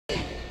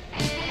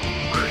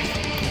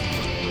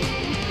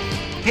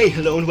Hey,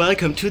 hello and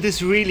welcome to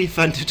this really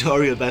fun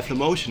tutorial by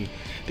Flomotion,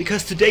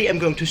 because today I'm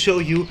going to show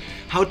you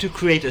how to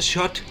create a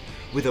shot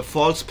with a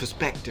false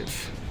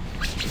perspective.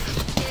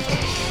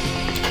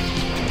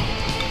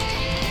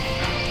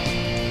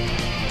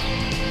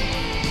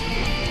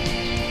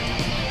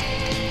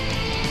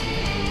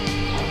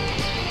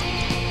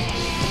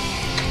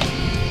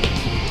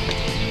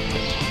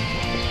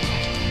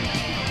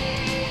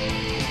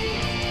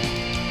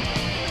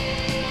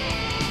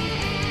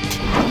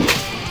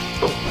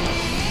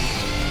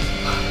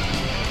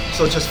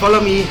 So just follow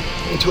me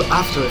into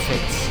After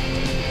Effects.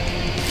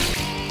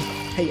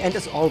 Hey, and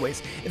as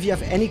always, if you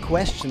have any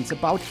questions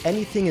about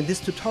anything in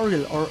this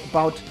tutorial or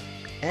about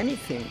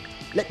anything,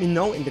 let me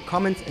know in the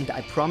comments and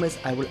I promise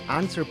I will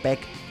answer back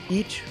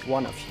each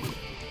one of you.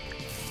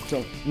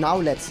 So now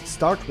let's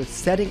start with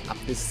setting up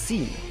this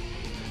scene.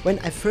 When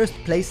I first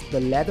placed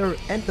the ladder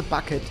and the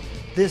bucket,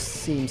 this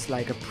seems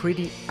like a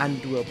pretty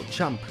undoable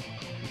jump.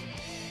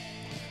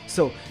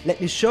 So let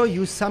me show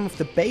you some of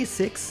the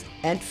basics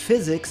and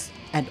physics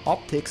and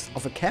optics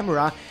of a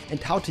camera and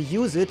how to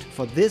use it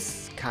for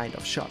this kind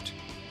of shot.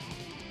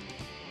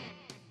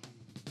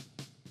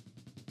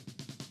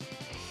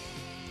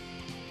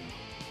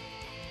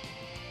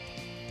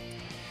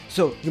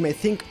 So you may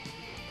think,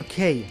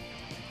 okay,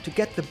 to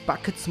get the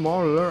bucket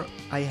smaller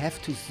I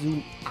have to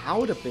zoom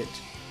out a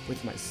bit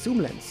with my zoom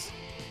lens.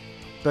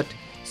 But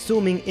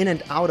zooming in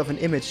and out of an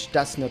image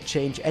does not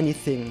change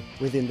anything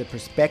within the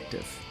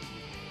perspective.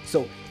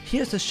 So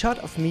here's a shot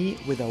of me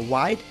with a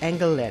wide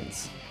angle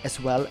lens as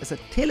well as a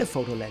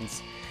telephoto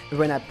lens, and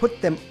when I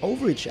put them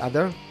over each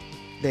other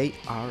they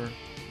are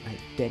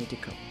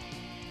identical.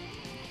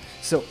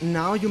 So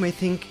now you may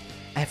think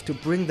I have to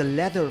bring the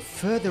ladder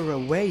further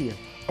away,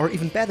 or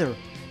even better,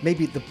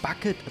 maybe the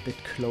bucket a bit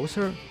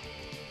closer.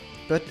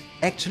 But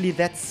actually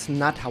that's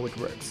not how it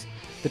works.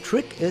 The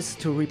trick is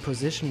to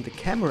reposition the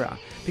camera,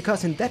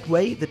 because in that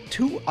way the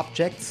two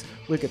objects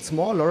will get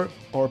smaller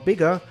or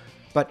bigger,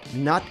 but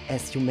not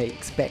as you may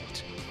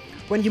expect.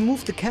 When you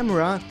move the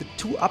camera, the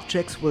two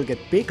objects will get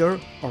bigger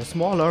or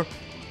smaller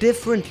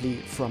differently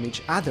from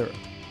each other.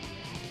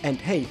 And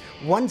hey,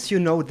 once you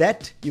know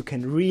that, you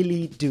can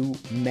really do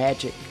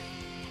magic.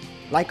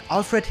 Like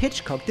Alfred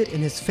Hitchcock did in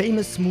his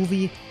famous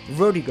movie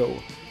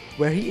Vertigo,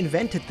 where he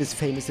invented this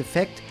famous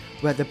effect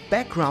where the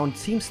background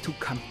seems to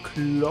come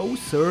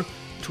closer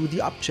to the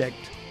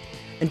object.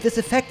 And this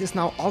effect is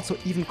now also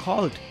even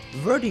called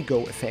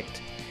vertigo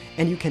effect,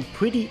 and you can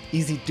pretty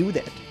easy do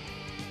that.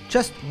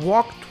 Just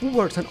walk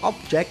towards an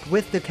object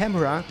with the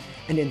camera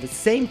and in the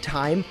same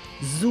time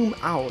zoom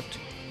out,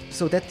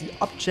 so that the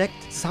object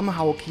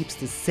somehow keeps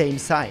the same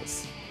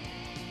size.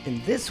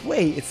 In this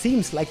way it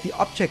seems like the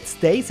object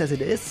stays as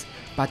it is,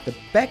 but the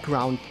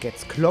background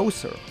gets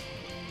closer.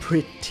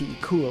 Pretty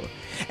cool.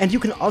 And you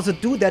can also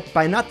do that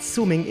by not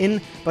zooming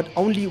in, but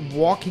only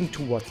walking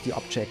towards the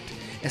object,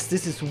 as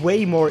this is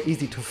way more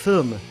easy to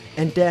film,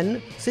 and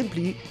then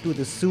simply do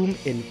the zoom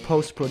in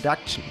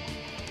post-production.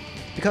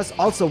 Because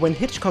also when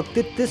Hitchcock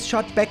did this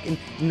shot back in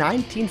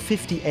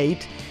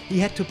 1958, he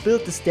had to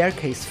build the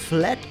staircase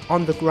flat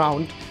on the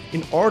ground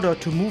in order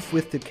to move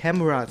with the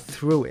camera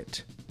through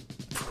it.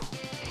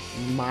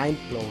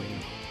 Mind-blowing.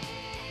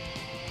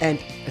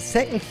 And a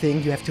second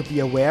thing you have to be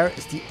aware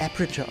is the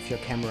aperture of your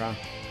camera.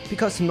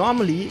 Because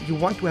normally you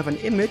want to have an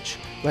image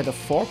where the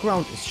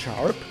foreground is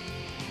sharp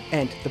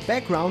and the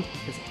background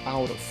is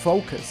out of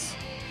focus,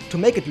 to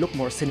make it look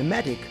more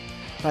cinematic.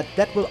 But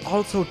that will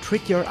also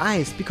trick your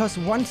eyes, because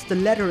once the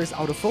ladder is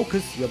out of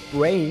focus, your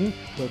brain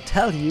will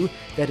tell you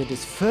that it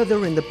is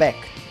further in the back.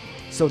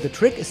 So the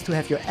trick is to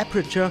have your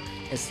aperture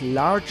as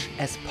large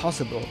as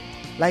possible,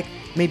 like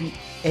maybe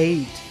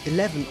 8,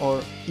 11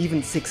 or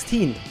even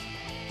 16.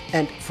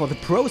 And for the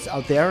pros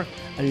out there,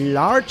 a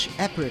large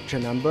aperture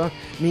number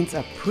means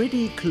a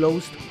pretty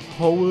closed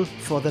hole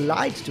for the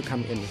light to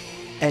come in.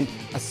 And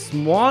a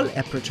small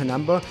aperture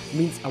number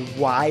means a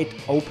wide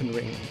open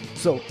ring.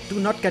 So do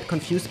not get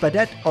confused by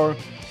that, or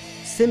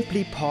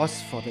simply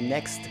pause for the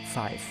next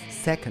 5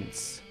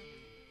 seconds.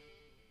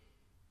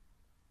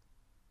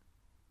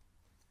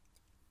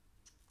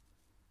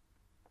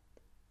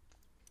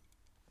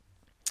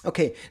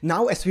 Okay,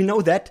 now as we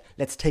know that,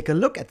 let's take a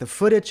look at the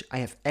footage I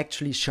have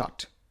actually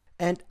shot.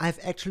 And I've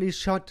actually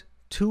shot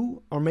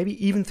 2 or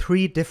maybe even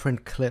 3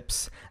 different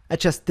clips. I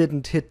just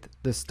didn't hit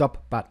the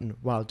stop button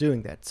while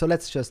doing that. So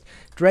let's just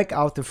drag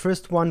out the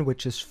first one,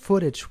 which is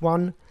footage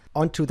 1,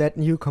 onto that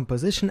new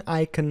composition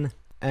icon,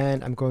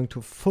 and I'm going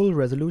to full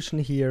resolution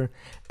here,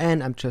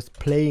 and I'm just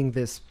playing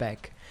this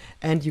back.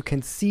 And you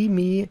can see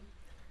me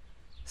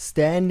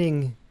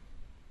standing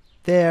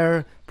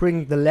there,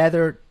 bringing the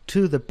ladder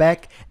to the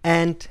back,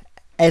 and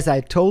as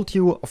I told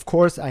you, of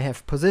course, I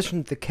have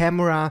positioned the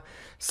camera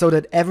so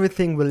that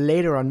everything will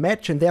later on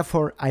match, and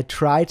therefore I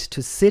tried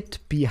to sit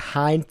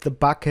behind the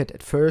bucket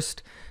at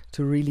first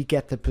to really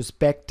get the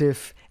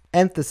perspective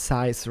and the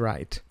size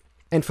right.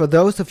 And for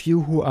those of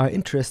you who are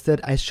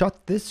interested, I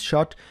shot this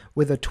shot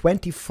with a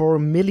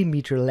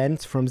 24mm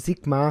lens from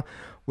Sigma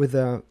with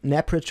an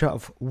aperture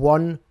of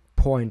 1.5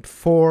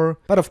 1.4,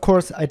 but of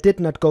course I did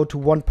not go to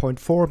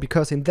 1.4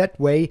 because in that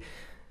way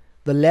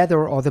the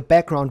leather or the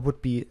background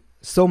would be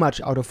so much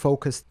out of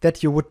focus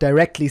that you would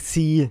directly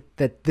see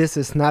that this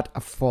is not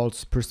a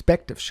false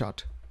perspective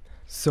shot.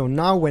 So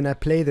now when I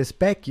play this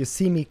back, you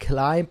see me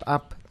climb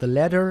up the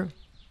ladder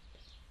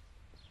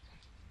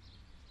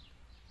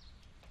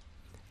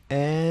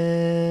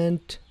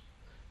and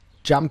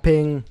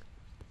jumping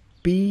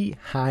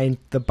behind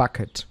the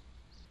bucket.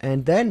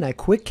 And then I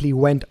quickly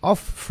went off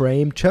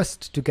frame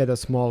just to get a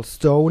small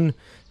stone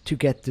to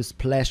get this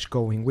splash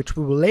going, which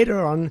we will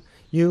later on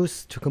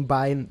use to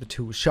combine the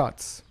two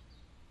shots.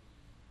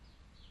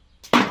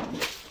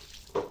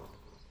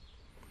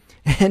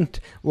 And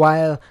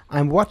while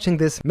I'm watching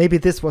this, maybe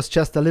this was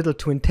just a little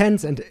too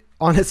intense, and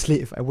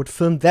honestly, if I would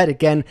film that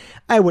again,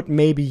 I would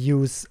maybe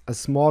use a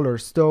smaller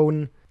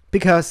stone,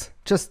 because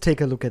just take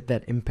a look at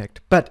that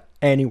impact. But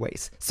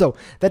anyways, so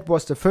that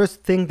was the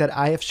first thing that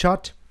I have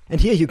shot. And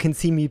here you can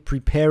see me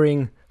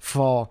preparing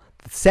for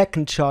the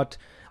second shot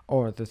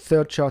or the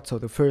third shot. So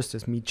the first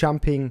is me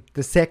jumping,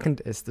 the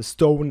second is the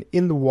stone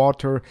in the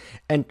water,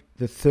 and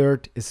the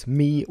third is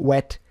me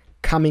wet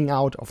coming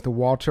out of the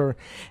water.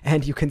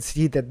 And you can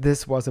see that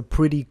this was a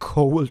pretty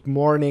cold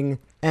morning.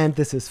 And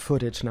this is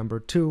footage number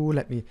 2.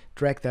 Let me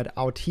drag that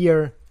out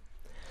here.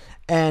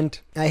 And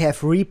I have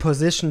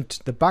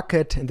repositioned the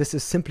bucket, and this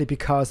is simply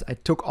because I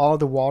took all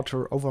the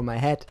water over my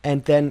head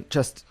and then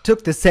just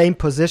took the same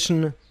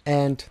position,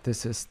 and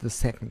this is the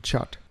second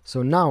shot.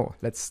 So now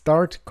let's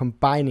start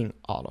combining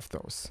all of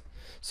those.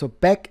 So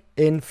back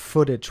in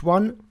footage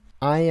 1,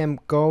 I am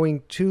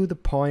going to the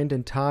point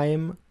in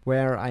time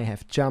where I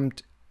have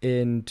jumped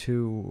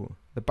into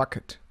the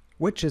bucket,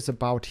 which is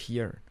about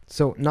here.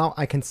 So now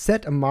I can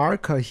set a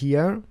marker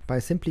here by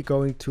simply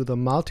going to the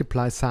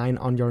multiply sign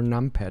on your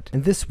numpad,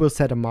 and this will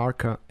set a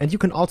marker. And you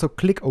can also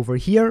click over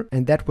here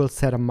and that will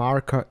set a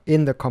marker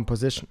in the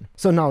composition.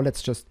 So now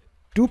let's just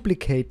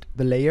duplicate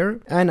the layer,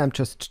 and I'm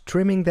just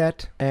trimming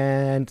that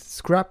and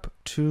scrub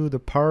to the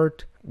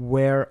part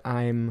where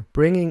I'm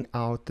bringing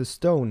out the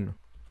stone.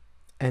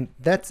 And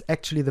that's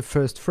actually the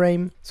first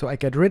frame. So I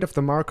get rid of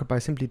the marker by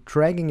simply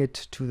dragging it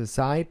to the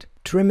side,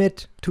 trim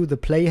it to the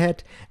playhead.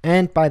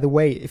 And by the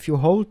way, if you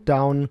hold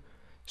down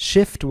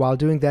Shift while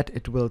doing that,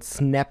 it will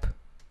snap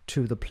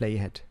to the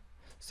playhead.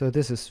 So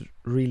this is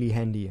really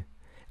handy.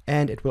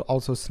 And it will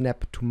also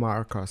snap to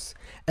markers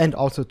and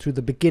also to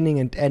the beginning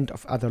and end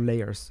of other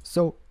layers.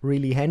 So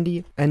really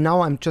handy. And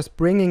now I'm just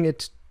bringing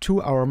it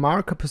to our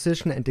marker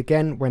position. And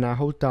again, when I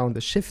hold down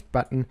the Shift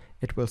button,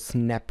 it will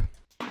snap.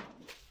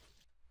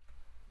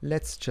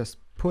 Let's just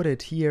put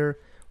it here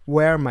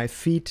where my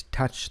feet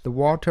touch the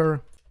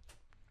water.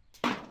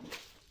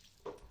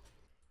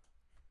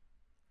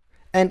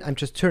 And I'm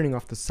just turning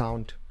off the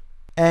sound.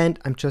 And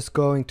I'm just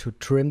going to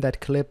trim that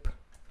clip.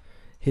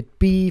 Hit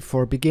B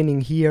for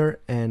beginning here,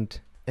 and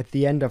at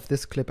the end of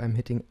this clip I'm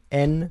hitting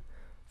N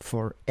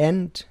for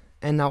end.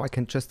 And now I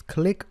can just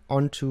click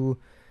onto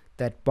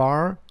that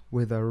bar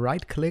with a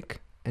right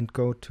click and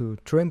go to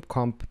Trim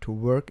Comp to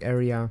Work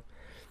Area.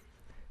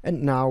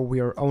 And now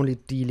we are only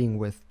dealing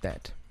with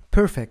that.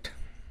 Perfect.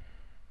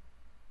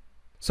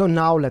 So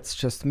now let's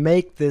just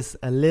make this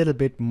a little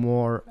bit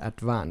more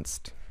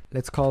advanced.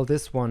 Let's call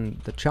this one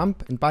the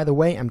jump. And by the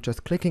way, I'm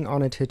just clicking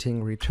on it,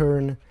 hitting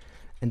return,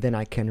 and then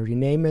I can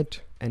rename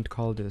it and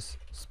call this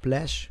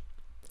splash.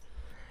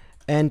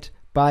 And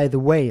by the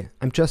way,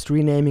 I'm just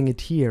renaming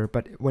it here,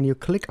 but when you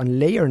click on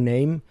layer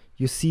name,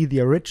 you see the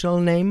original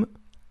name.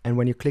 And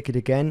when you click it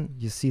again,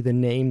 you see the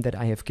name that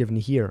I have given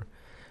here.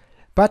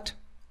 But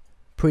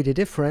pretty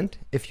different.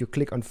 If you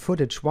click on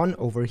footage 1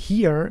 over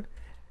here,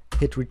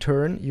 hit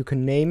return, you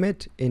can name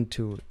it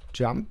into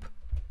jump.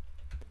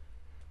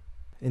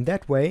 In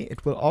that way,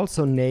 it will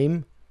also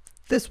name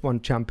this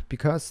one jump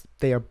because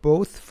they are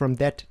both from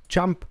that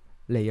jump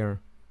layer.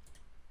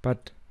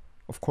 But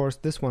of course,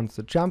 this one's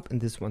the jump and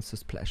this one's the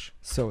splash.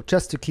 So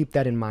just to keep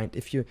that in mind,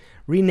 if you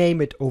rename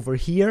it over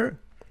here,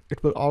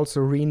 it will also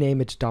rename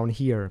it down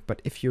here.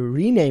 But if you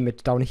rename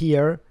it down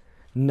here,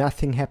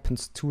 nothing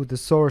happens to the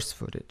source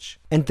footage.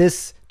 And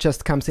this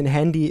just comes in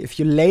handy if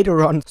you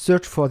later on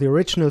search for the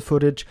original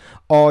footage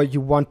or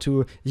you want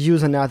to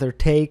use another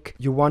take.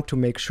 You want to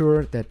make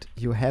sure that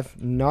you have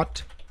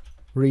not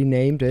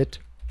renamed it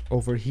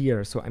over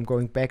here. So I'm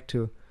going back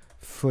to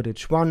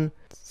footage 1.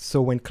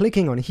 So when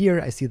clicking on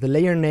here, I see the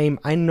layer name.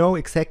 I know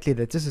exactly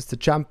that this is the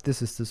jump,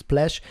 this is the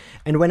splash.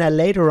 And when I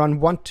later on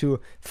want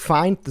to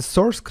find the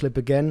source clip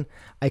again,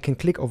 I can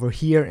click over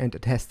here and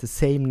it has the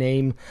same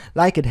name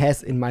like it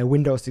has in my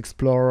Windows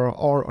Explorer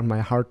or on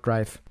my hard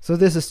drive. So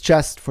this is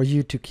just for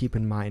you to keep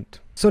in mind.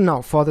 So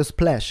now for the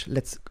splash,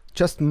 let's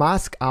just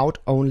mask out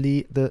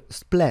only the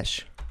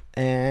splash.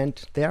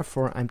 And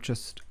therefore I'm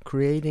just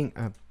creating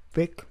a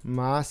big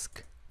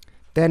mask.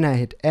 Then I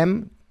hit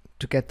M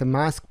to get the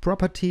mask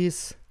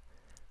properties,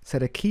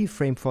 set a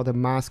keyframe for the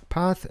mask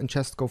path and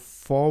just go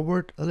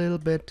forward a little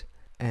bit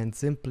and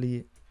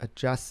simply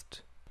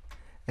adjust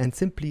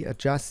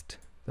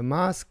the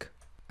mask.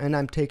 And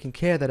I'm taking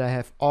care that I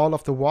have all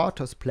of the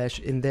water splash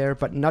in there,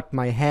 but not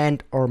my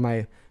hand or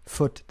my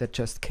foot that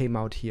just came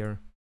out here.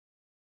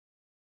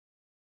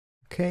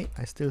 Okay,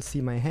 I still see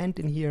my hand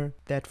in here,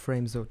 that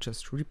frame, so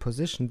just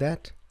reposition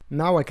that.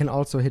 Now I can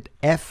also hit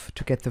F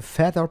to get the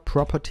feather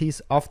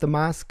properties of the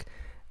mask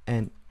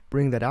and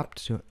bring that up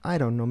to, I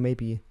don't know,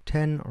 maybe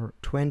 10 or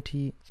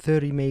 20,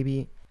 30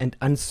 maybe, and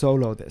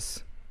unsolo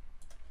this.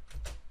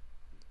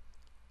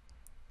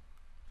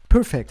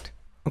 Perfect.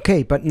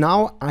 Okay, but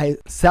now I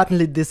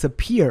suddenly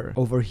disappear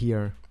over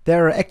here.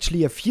 There are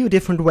actually a few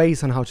different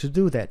ways on how to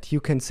do that.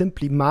 You can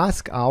simply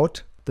mask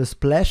out the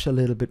splash a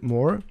little bit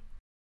more.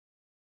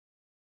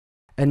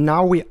 And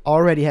now we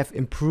already have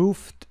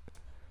improved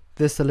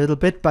this a little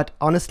bit, but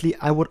honestly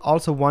I would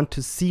also want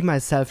to see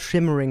myself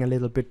shimmering a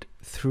little bit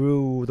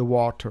through the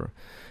water.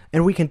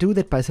 And we can do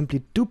that by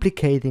simply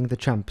duplicating the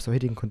jump. So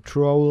hitting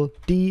Ctrl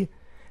D,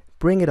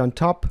 bring it on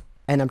top,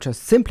 and I'm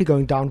just simply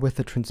going down with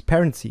the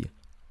transparency.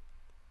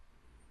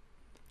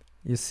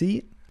 You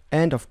see?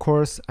 And of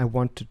course I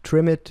want to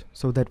trim it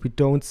so that we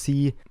don't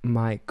see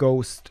my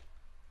ghost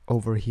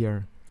over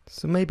here.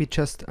 So maybe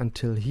just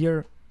until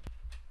here.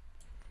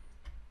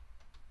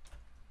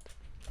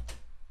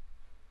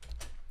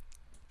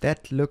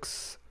 That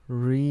looks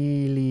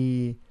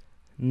really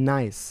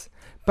nice.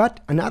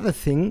 But another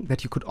thing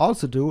that you could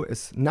also do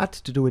is not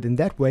to do it in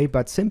that way,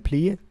 but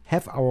simply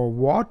have our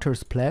water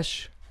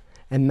splash.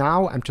 And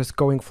now I'm just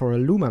going for a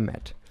luma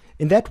matte.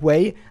 In that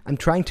way, I'm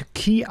trying to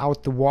key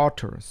out the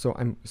water. So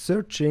I'm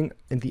searching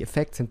in the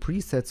effects and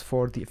presets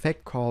for the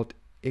effect called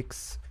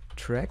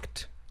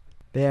extract.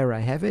 There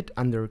I have it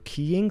under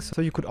keying.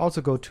 So you could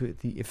also go to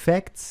the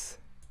effects,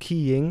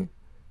 keying,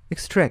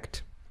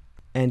 extract.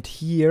 And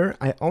here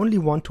I only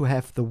want to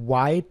have the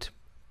white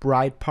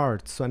bright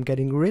parts. So I'm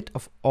getting rid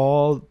of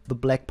all the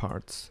black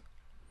parts.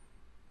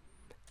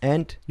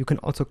 And you can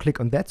also click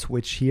on that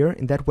switch here.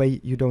 In that way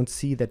you don't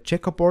see that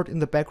checkerboard in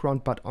the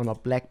background, but on a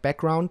black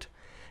background.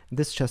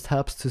 This just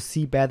helps to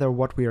see better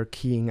what we are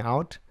keying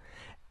out.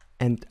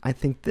 And I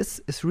think this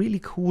is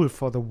really cool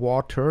for the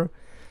water.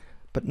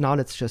 But now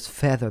let's just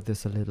feather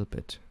this a little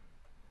bit.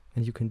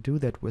 And you can do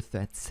that with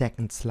that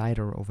second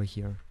slider over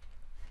here.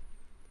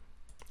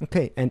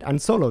 Okay, and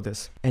unsolo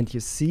this. And you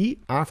see,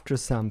 after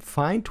some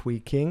fine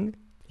tweaking,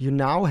 you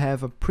now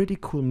have a pretty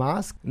cool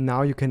mask.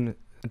 Now you can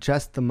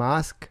adjust the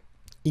mask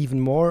even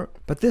more.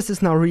 But this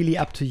is now really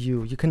up to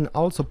you. You can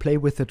also play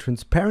with the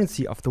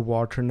transparency of the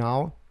water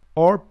now.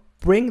 Or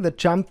bring the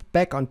jump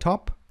back on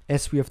top,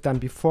 as we have done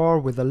before,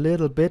 with a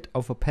little bit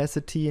of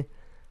opacity,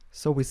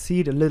 so we see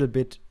it a little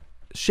bit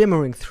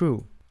shimmering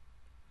through.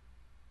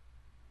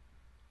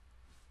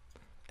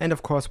 And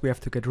of course we have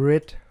to get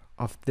rid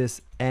of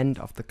this end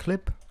of the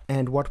clip.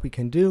 And what we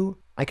can do,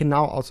 I can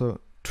now also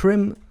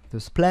trim the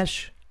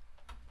splash.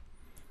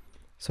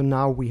 So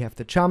now we have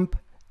the jump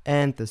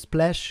and the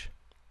splash.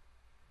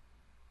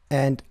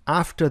 And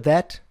after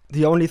that,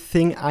 the only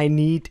thing I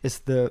need is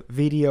the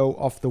video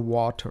of the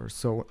water.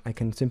 So I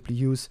can simply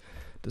use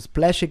the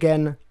splash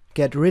again,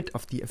 get rid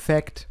of the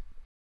effect,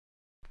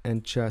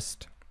 and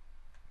just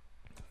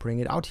bring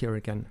it out here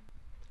again.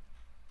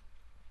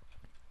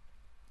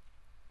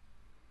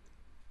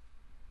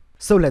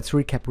 So let's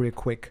recap real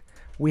quick.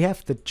 We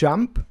have the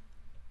jump,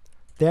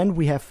 then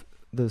we have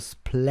the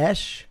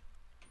splash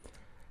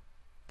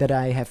that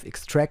I have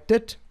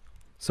extracted,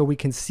 so we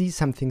can see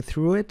something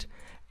through it.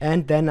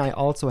 And then I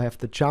also have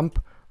the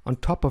jump on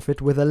top of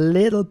it with a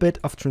little bit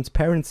of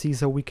transparency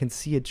so we can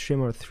see it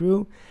shimmer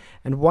through.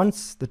 And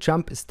once the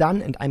jump is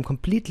done and I'm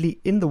completely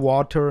in the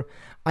water,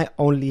 I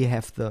only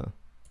have the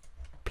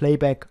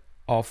playback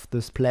of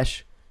the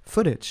splash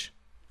footage.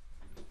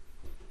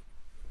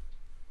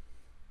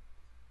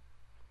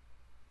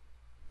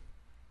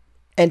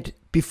 And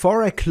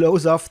before I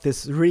close off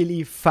this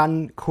really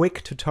fun,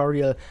 quick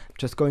tutorial, I'm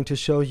just going to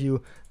show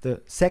you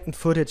the second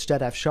footage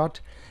that I've shot.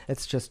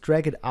 Let's just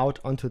drag it out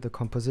onto the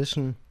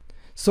composition.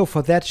 So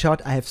for that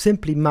shot, I have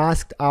simply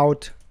masked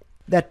out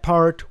that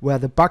part where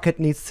the bucket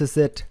needs to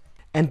sit.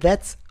 And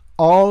that's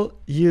all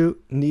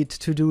you need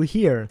to do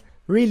here.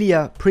 Really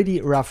a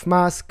pretty rough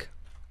mask.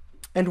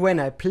 And when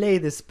I play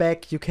this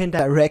back, you can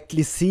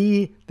directly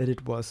see that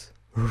it was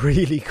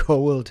really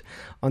cold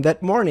on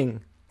that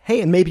morning. Hey,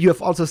 and maybe you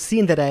have also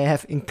seen that I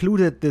have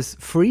included this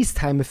freeze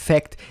time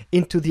effect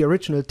into the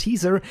original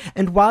teaser,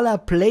 and while I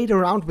played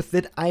around with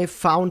it, I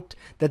found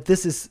that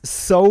this is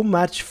so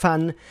much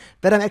fun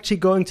that I'm actually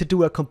going to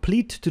do a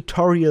complete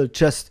tutorial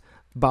just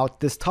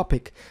about this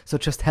topic. So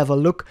just have a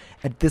look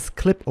at this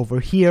clip over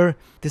here.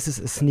 This is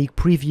a sneak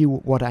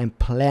preview what I'm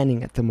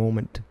planning at the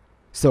moment.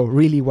 So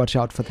really watch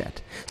out for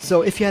that.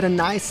 So if you had a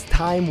nice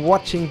time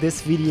watching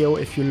this video,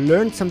 if you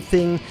learned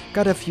something,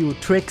 got a few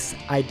tricks,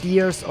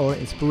 ideas or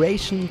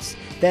inspirations,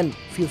 then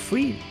feel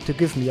free to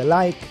give me a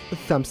like, a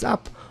thumbs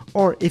up,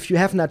 or if you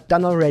have not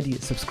done already,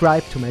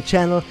 subscribe to my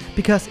channel,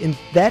 because in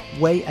that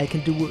way I can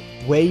do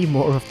way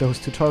more of those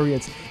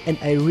tutorials and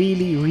I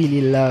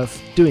really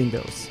love doing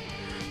those.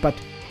 But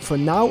for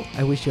now,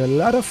 I wish you a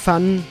lot of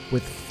fun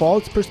with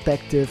false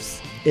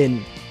perspectives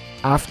in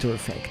After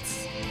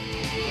Effects.